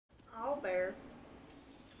owlbear.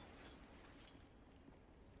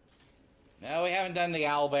 No, we haven't done the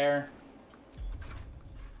owlbear.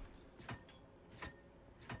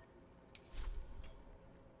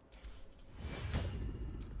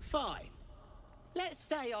 Fine. Let's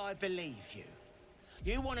say I believe you.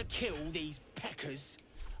 You want to kill these peckers.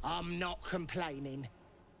 I'm not complaining.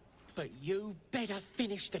 But you better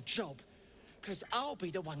finish the job, because I'll be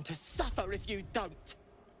the one to suffer if you don't.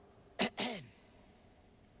 Ain't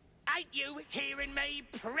you hearing me,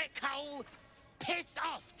 prickhole? Piss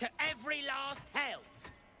off to every last hell!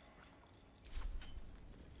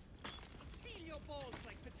 Peel your balls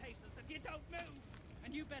like potatoes if you don't move!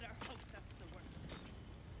 And you better hope that's the worst.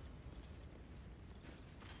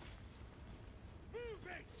 Move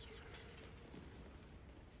it!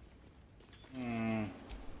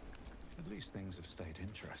 At least things have stayed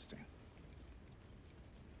interesting.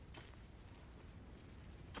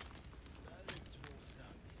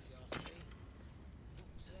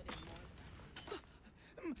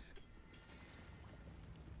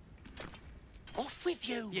 Off with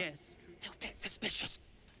you! Yes. They'll get suspicious.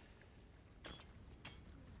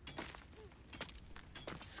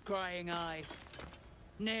 Scrying eye.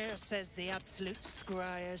 Nair says the absolute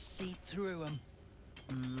scryers see through 'em.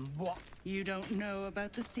 What? You don't know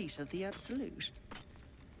about the seat of the absolute?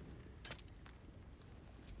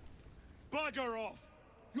 Bugger off!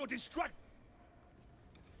 You're distract.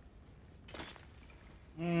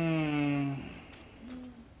 Okay,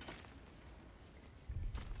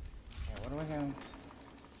 what do we have?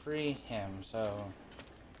 Free him, so...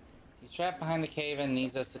 He's trapped behind the cave and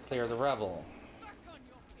needs us to clear the rubble. Back on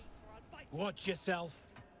your feet or I'll bite. Watch yourself.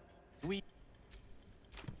 We...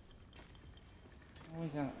 What we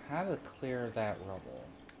got? How to clear that rubble?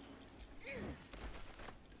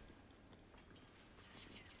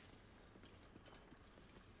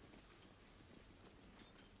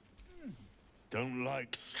 Don't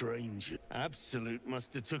like stranger. Absolute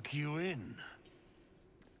must have took you in.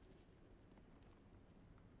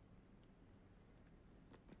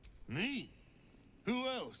 Me? Who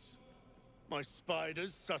else? My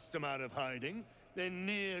spiders sussed them out of hiding, then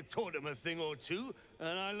Near taught them a thing or two,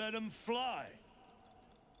 and I let them fly.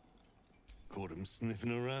 Caught them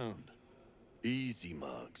sniffing around. Easy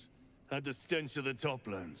marks. Had the stench of the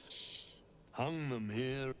toplands. Shh. Hung them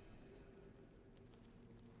here.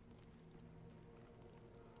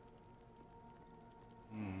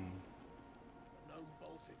 Gnome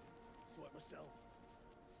bolted. Saw it myself.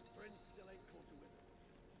 Friends still ain't caught her with it.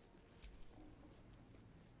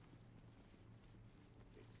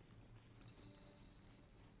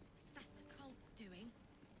 That's the cult's doing.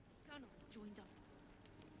 Gunnels joined up.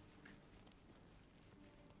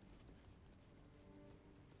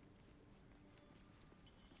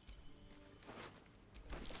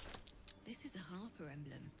 This is a Harper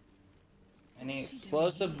emblem. Any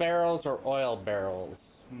explosive barrels or oil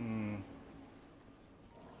barrels?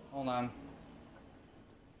 Hold on.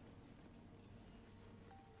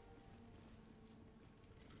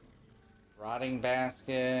 Rotting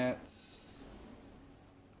baskets.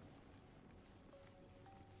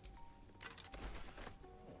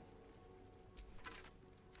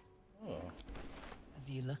 Oh. As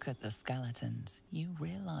you look at the skeletons, you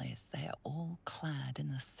realize they are all clad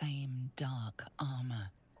in the same dark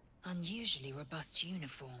armor. Unusually robust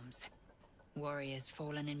uniforms. Warriors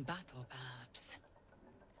fallen in battle, perhaps.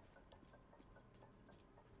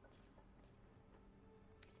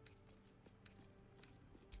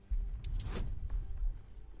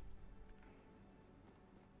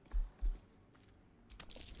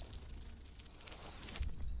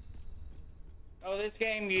 Oh, this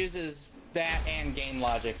game uses that and game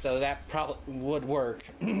logic, so that probably would work.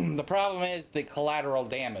 The problem is the collateral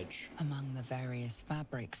damage. Among the various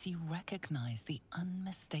fabrics, you recognize the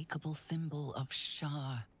unmistakable symbol of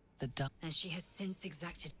Shah, the dark. And she has since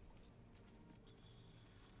exacted.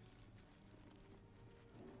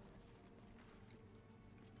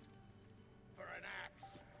 For an axe.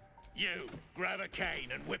 You, grab a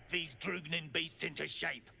cane and whip these Drugnin beasts into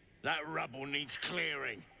shape. That rubble needs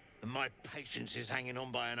clearing, and my patience is hanging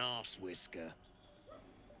on by an arse whisker.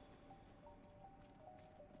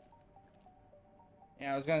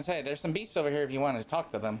 Yeah, I was gonna say, there's some beasts over here if you want to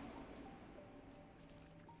talk to them.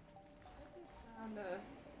 I just found a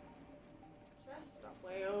chest up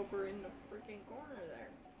way over in the freaking corner there.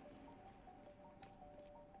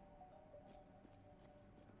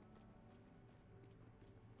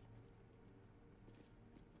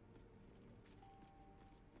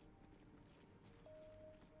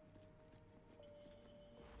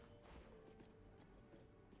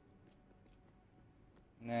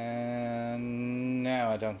 No,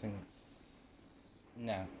 I don't think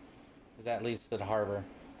no. because that leads to the harbor.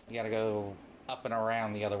 You gotta go up and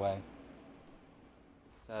around the other way.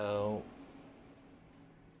 So,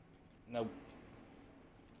 nope.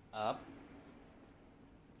 Up.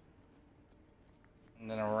 And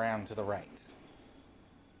then around to the right.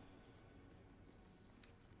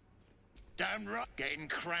 Damn right, getting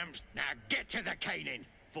cramps. Now get to the caning,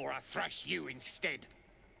 for I thrash you instead.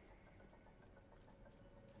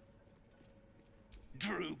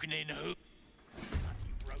 Droognin who?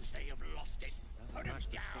 Bloody Rose, they have lost it. Put him Match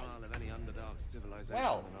the down. style of any underdog civilization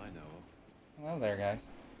Well. that I know of. Hello there, guys.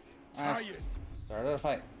 Tired. Started a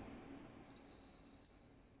fight.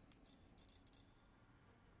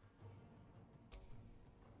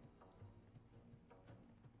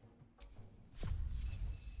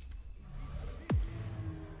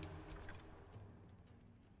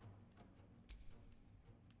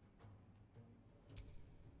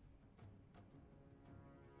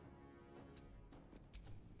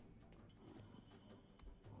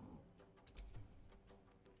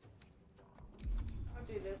 I'll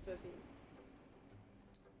do this with you.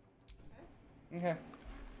 Okay? Okay.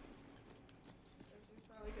 This is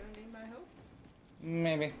probably gonna need my help.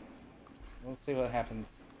 Maybe. We'll see what happens.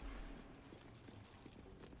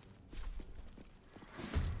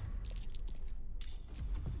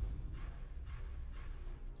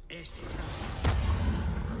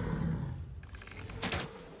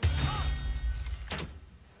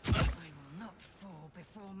 I will not fall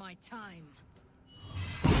before my time.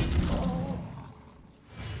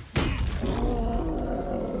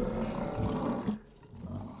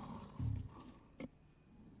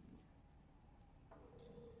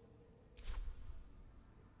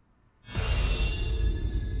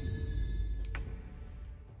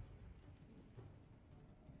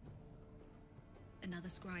 Another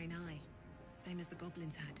scrying eye. Same as the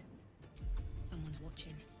goblins had. Someone's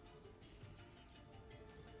watching.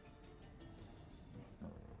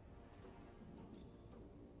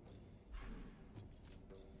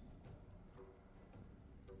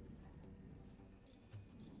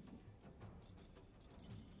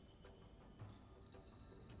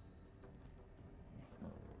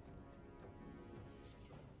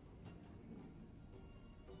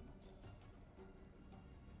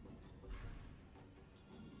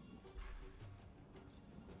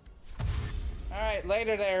 Alright,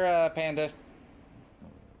 later there, Panda.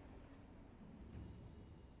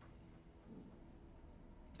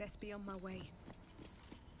 Best be on my way.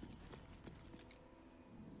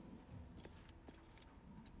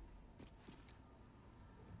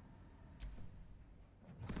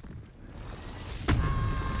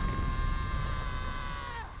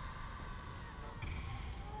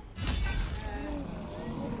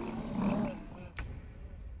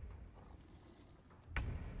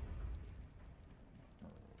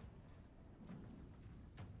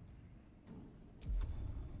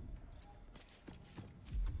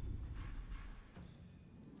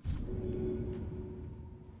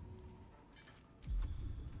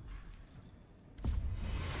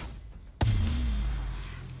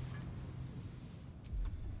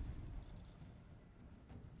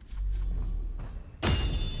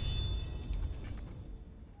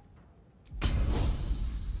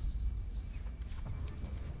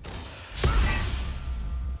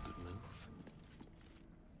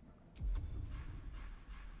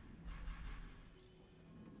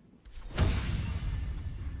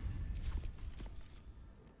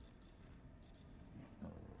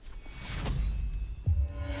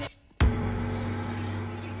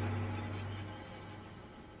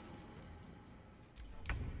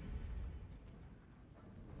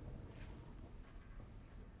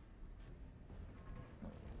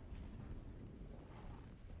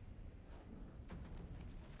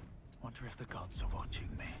 Wonder if the gods are watching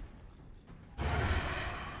me.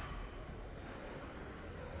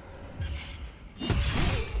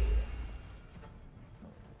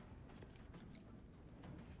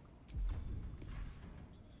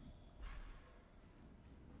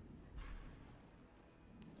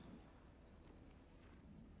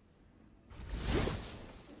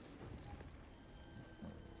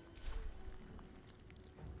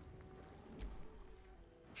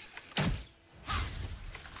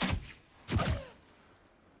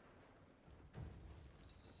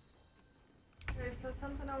 Okay, so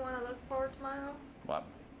something I want to look for tomorrow. What?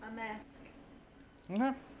 A mask. Okay.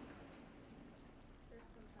 There's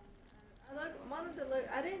something wanted to look.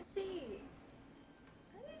 I didn't see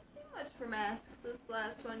much for masks this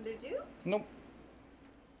last one. Did you? Nope.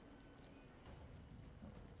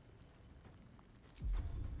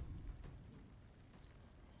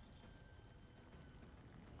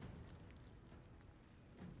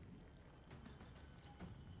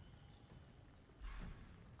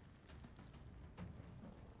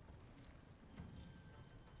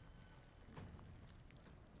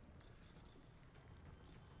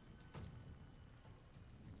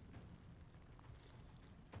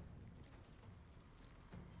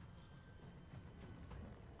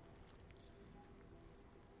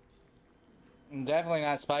 Definitely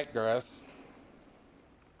not spike growth.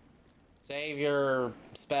 Save your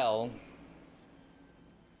spell.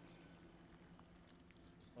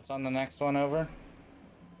 What's on the next one over?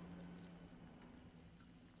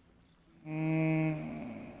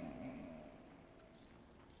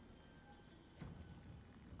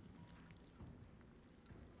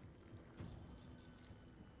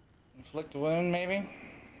 Inflict wound, maybe?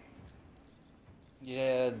 You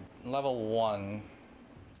did level 1.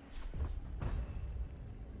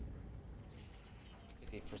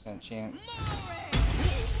 50% chance.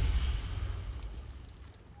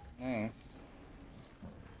 Nice.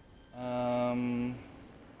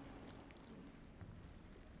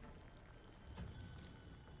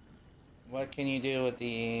 What can you do with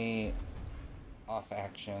the off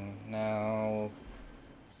action? Now,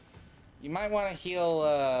 you might want to heal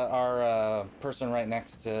our person right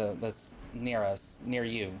next to that's near us, near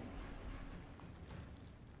you.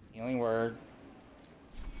 Healing word.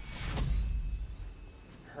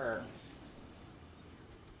 Her.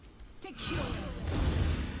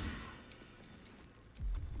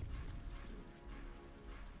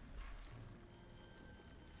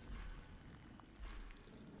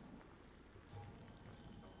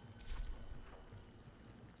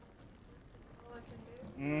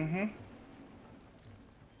 Mm-hmm.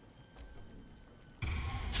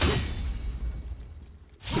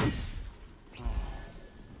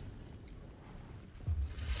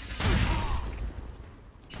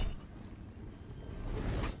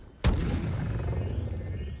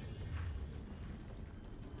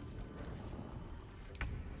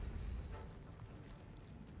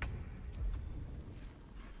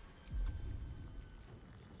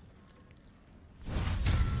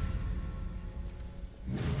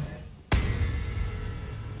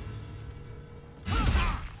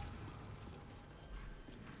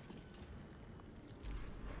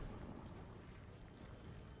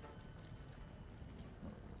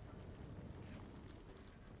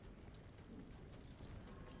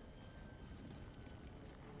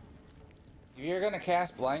 If you're gonna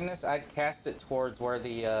cast blindness, I'd cast it towards where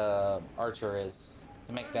the archer is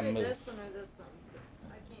to make them move. This one or this one.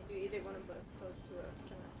 I can't do either one of us close to us,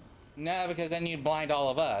 can I? No, because then you'd blind all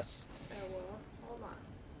of us. Oh well, hold on.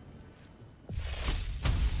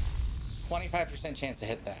 25% chance to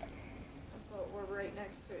hit that. But we're right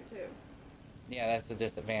next to it too. Yeah, that's the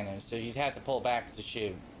disadvantage. So you'd have to pull back to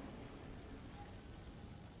shoot.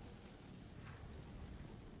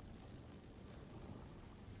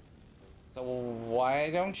 So why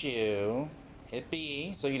don't you hit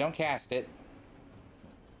B so you don't cast it?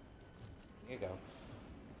 There you go.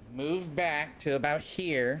 Move back to about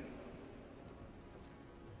here.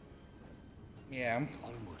 Yeah.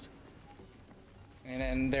 Onward. And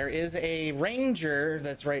then there is a ranger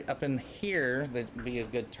that's right up in here that would be a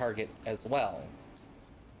good target as well.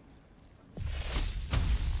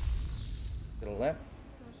 To the left.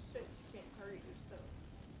 Oh shit, you can't target yourself.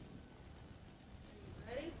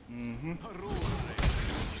 Are you ready? Mm-hmm.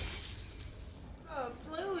 Oh,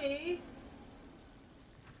 Bluey!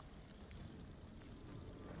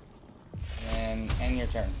 And end your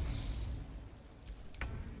turn.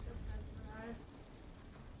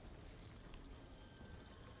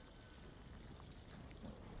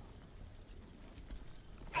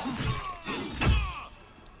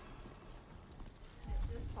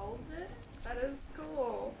 Holds it? That is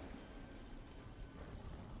cool.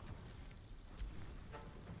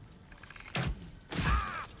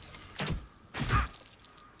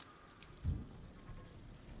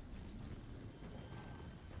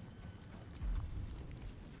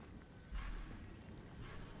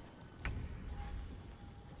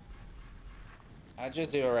 I'd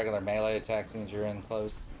just do a regular melee attack since you're in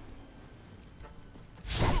close.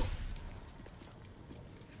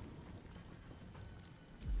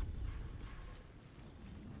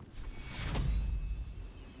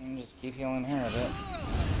 And just keep healing her a bit.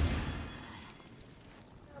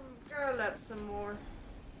 Girl up some more.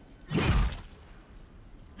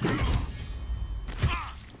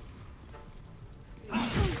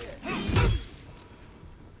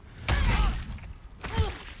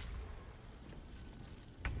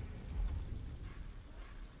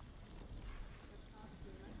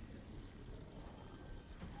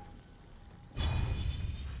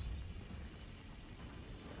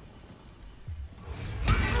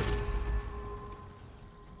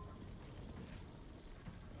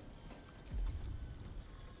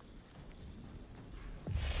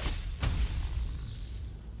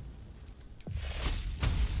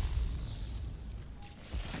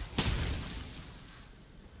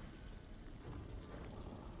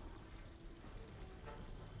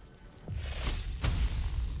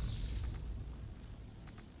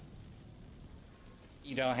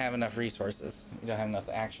 You don't have enough resources. You don't have enough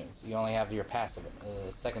actions. You only have your passive,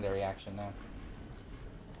 secondary action now.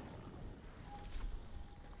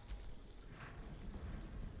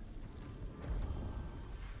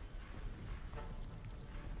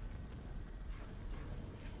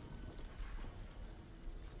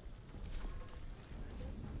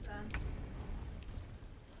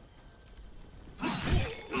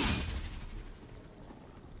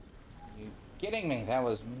 Kidding me? That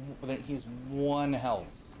was he's 1 health.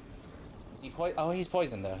 Is he oh, he's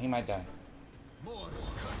poisoned though. He might die.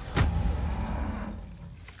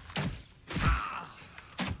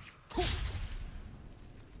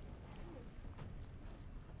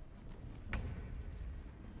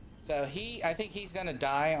 So I think he's gonna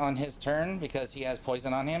die on his turn because he has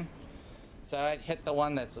poison on him. So I'd hit the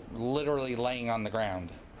one that's literally laying on the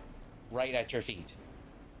ground, right at your feet.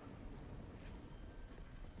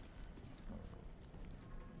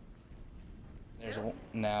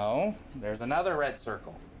 There's another red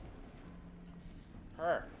circle.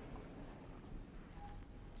 Her.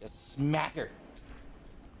 Just smack her.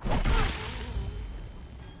 I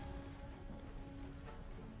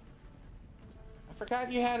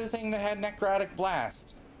forgot you had a thing that had necrotic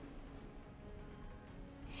blast.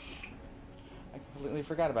 I completely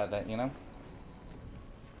forgot about that, you know?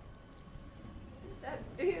 What did that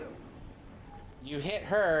do? You hit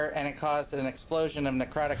her and it caused an explosion of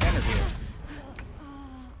necrotic energy.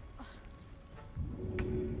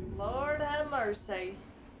 Lord have mercy.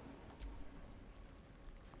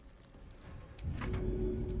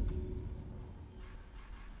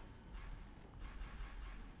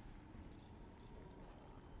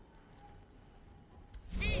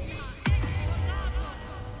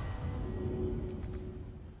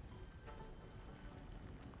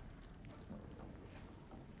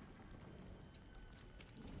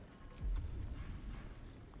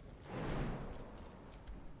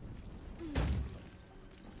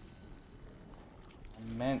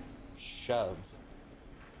 Meant shove.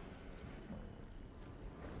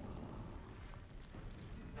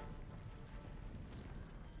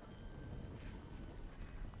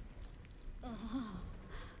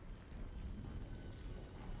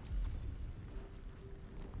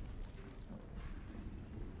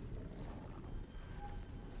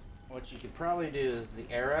 What you could probably do is the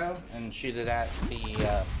arrow and shoot it at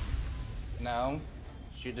the no,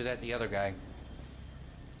 shoot it at the other guy.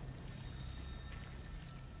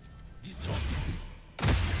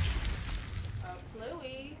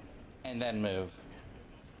 Chloe. And then move.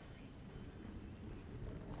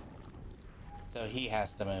 So he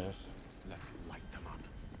has to move. Let's light them up.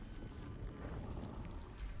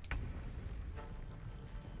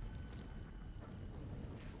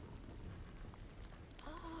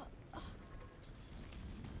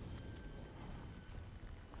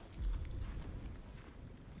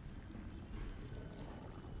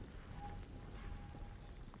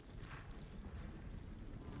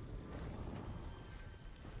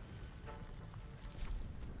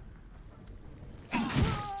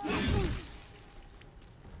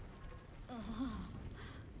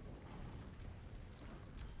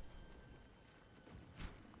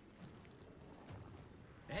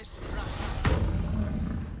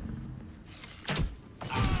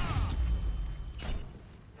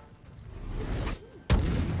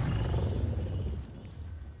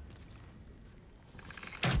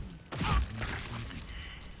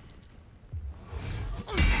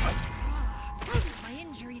 My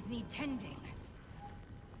injuries need tending.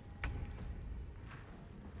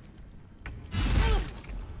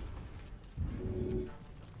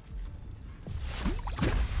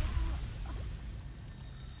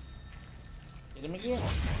 Hit him again.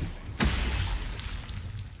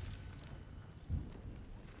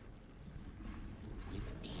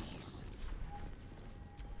 With ease.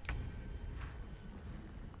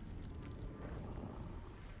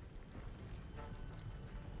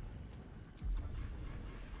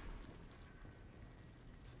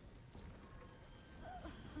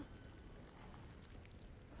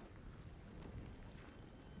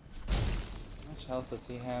 How much health does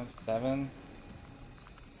he have? 7?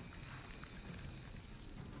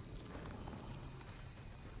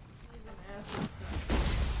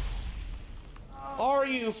 Are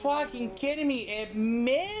you fucking kidding me? It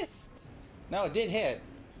missed? No, it did hit.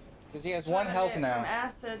 Because he has 1 health now. From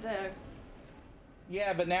acid.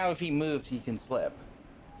 Yeah, but now if he moves, he can slip.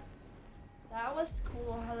 That was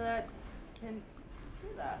cool how that can do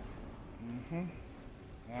that. Mm-hmm.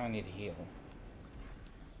 Now I need to heal.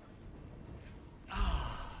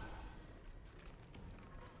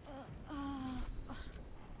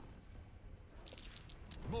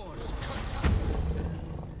 Morse, cut.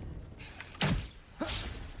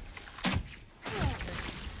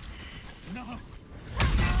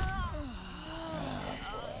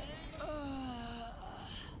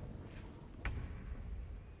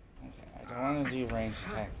 do range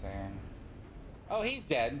attack there. Oh, he's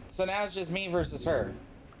dead. So now it's just me versus her.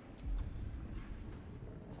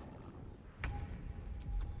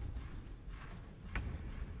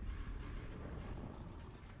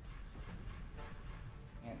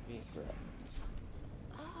 Can't be threatened.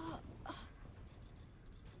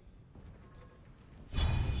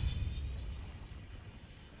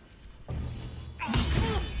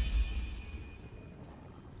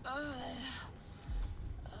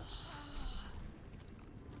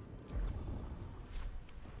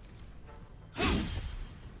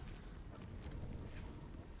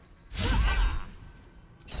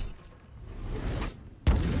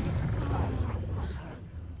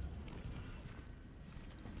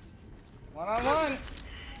 One-on-one!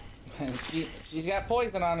 And she's got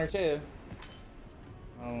poison on her too.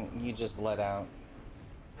 Oh, you just bled out.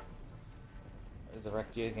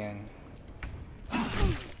 Resurrect you again.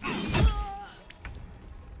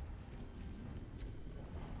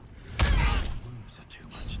 Wounds are too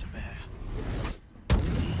much to bear.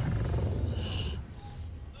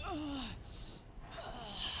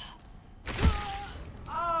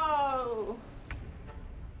 Oh!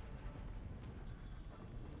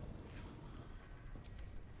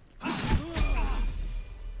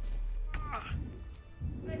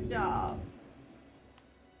 Good job.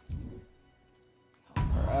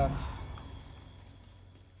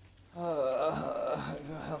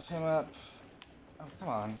 Help him up. Oh, come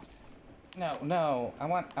on. No, no.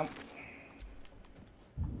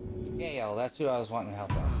 Gale, that's who I was wanting to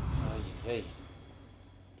help out. Hey.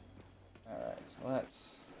 Alright,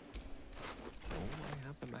 let's... Oh, I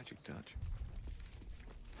have the magic touch.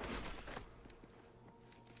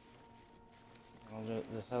 I'll do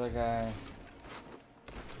this other guy.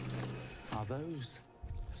 Are those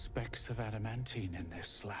specks of adamantine in this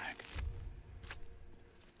slag?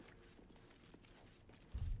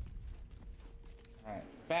 Alright,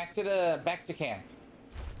 back to camp.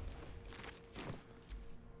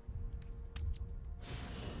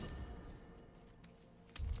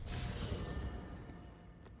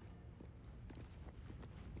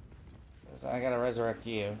 So I gotta resurrect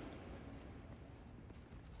you.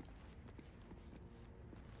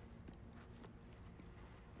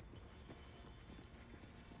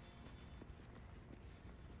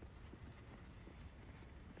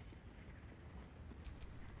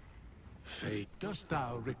 Fate, dost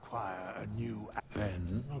thou require a new...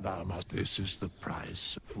 Then thou must... This is the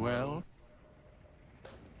price. Well?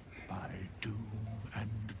 By doom and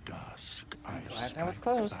dusk, I'm glad that was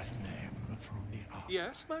close. Thy name from the ark.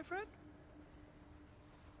 Yes, my friend?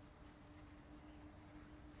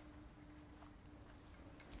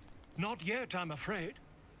 Not yet, I'm afraid.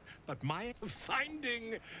 But my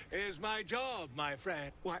finding is my job, my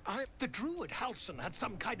friend. Why, the druid Halson had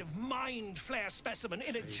some kind of mind flare specimen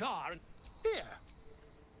in a jar. Here,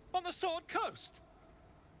 on the Sword Coast.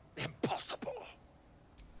 Impossible.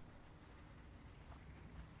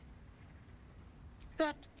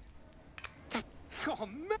 Oh,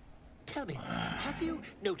 man. Tell me, have you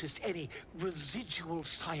noticed any residual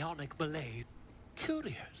psionic malaise?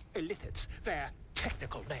 Curious, illithids, their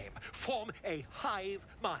technical name, form a hive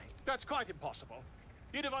mind. That's quite impossible.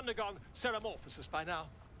 You'd have undergone ceramorphosis by now.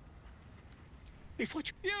 If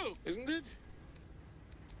what you, isn't it?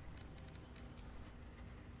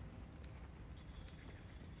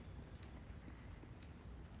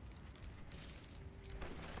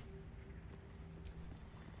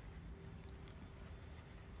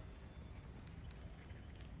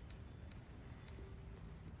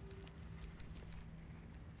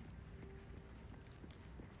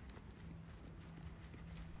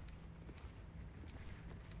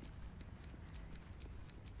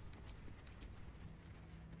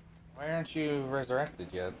 Why aren't you resurrected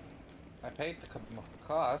yet? I paid the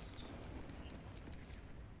cost.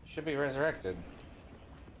 Should be resurrected.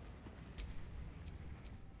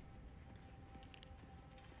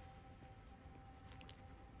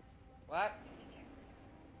 What?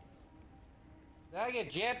 Did I get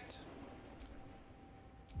gypped?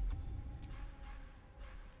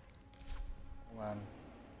 Hold on.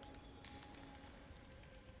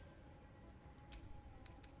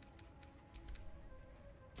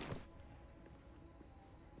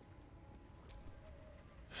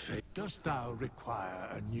 Fate, dost thou require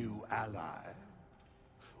a new ally?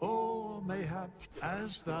 Or mayhap,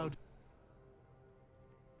 as thou...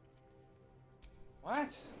 What?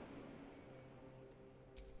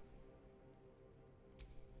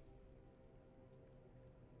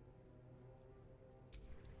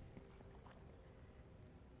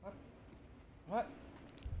 What?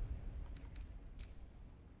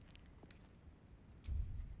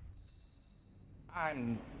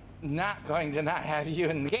 I'm not going to not have you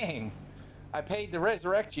in the game. I paid to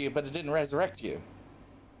resurrect you, but it didn't resurrect you.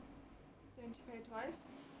 Didn't you pay twice?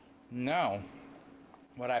 No.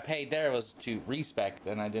 What I paid there was to respect,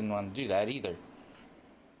 and I didn't want to do that either.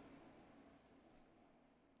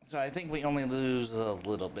 So I think we only lose a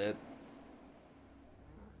little bit.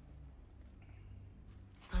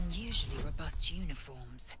 Unusually robust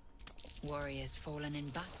uniforms. Warriors fallen in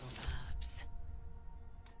battle, perhaps.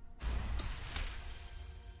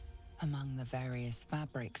 Among the various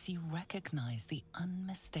fabrics, you recognize the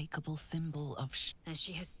unmistakable symbol of as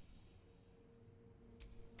she has...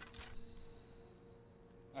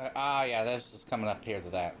 Yeah, that's just coming up here to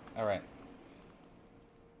that. Alright.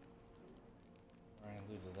 Alright,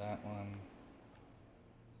 looted that one.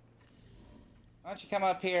 Why don't you come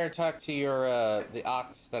up here and talk to your, the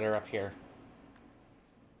ox that are up here.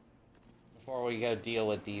 Before we go deal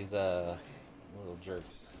with these, little jerks.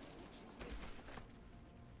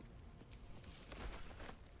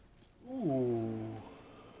 Ooh.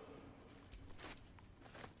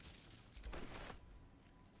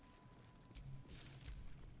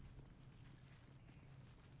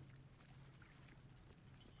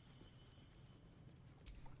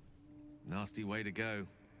 Nasty way to go.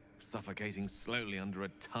 Suffocating slowly under a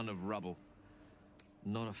ton of rubble.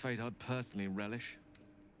 Not a fate I'd personally relish.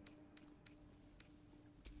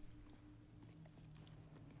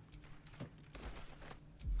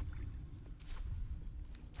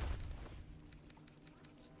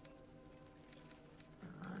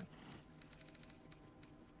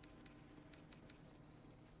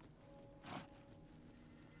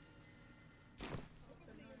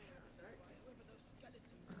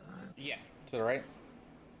 Yeah, to the right.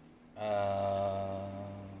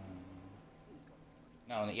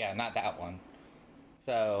 No, yeah, not that one.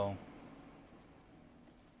 So,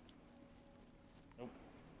 nope.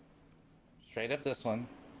 Straight up this one.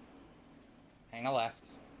 Hang a left.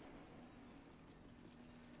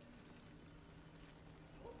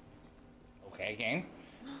 Okay, game.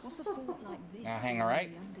 What's a fort like this? Now hang a right.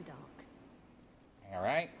 in the Underdark? Hang a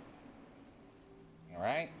right. Hang a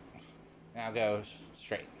right. Now go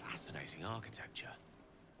straight. Fascinating architecture.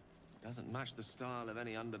 Doesn't match the style of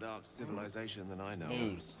any Underdark civilization that I know of.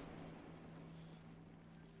 Moves.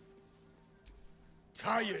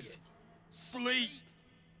 Tired. Sleep.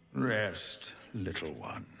 Rest, little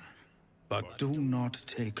one. But do not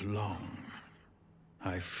take long.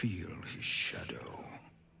 I feel his shadow.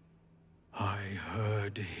 I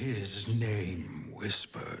heard his name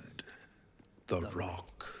whispered. The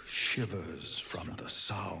rock shivers from the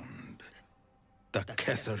sound. The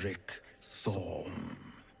Ketheric Thorm.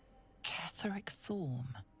 Ketheric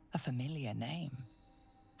Thorm, a familiar name.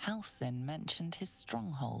 Halsin mentioned his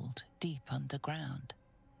stronghold deep underground.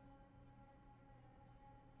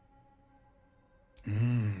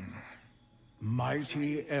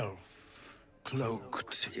 Mighty elf,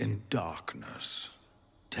 cloaked in darkness.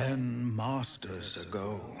 10 masters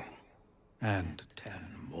ago, and 10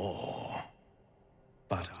 more.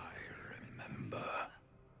 But I remember.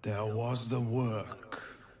 There was the work,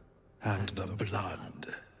 and the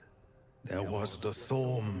blood. There was the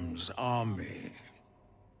Thorm's army.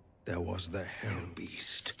 There was the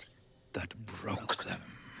Hellbeast that broke them.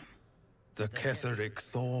 The Ketheric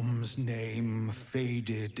Thorm's name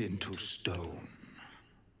faded into stone.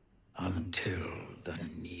 Until the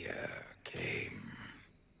Near came.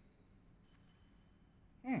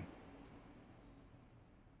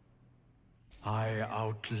 I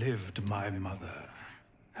outlived my mother,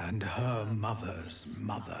 and her mother's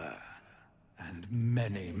mother, and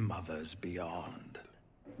many mothers beyond.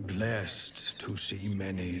 Blessed to see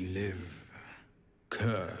many live,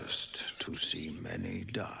 cursed to see many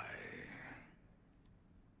die.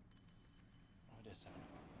 What is that?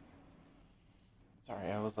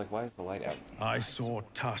 Sorry, I was like, why is the light out? I saw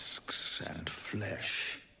tusks and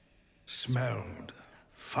flesh, smelled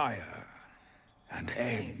fire and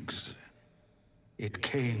eggs. It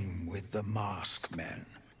came with the masked men,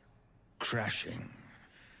 crashing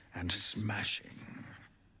and smashing.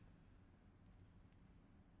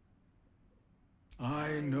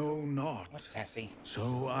 I know not. What's sassy?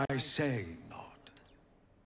 So I say not.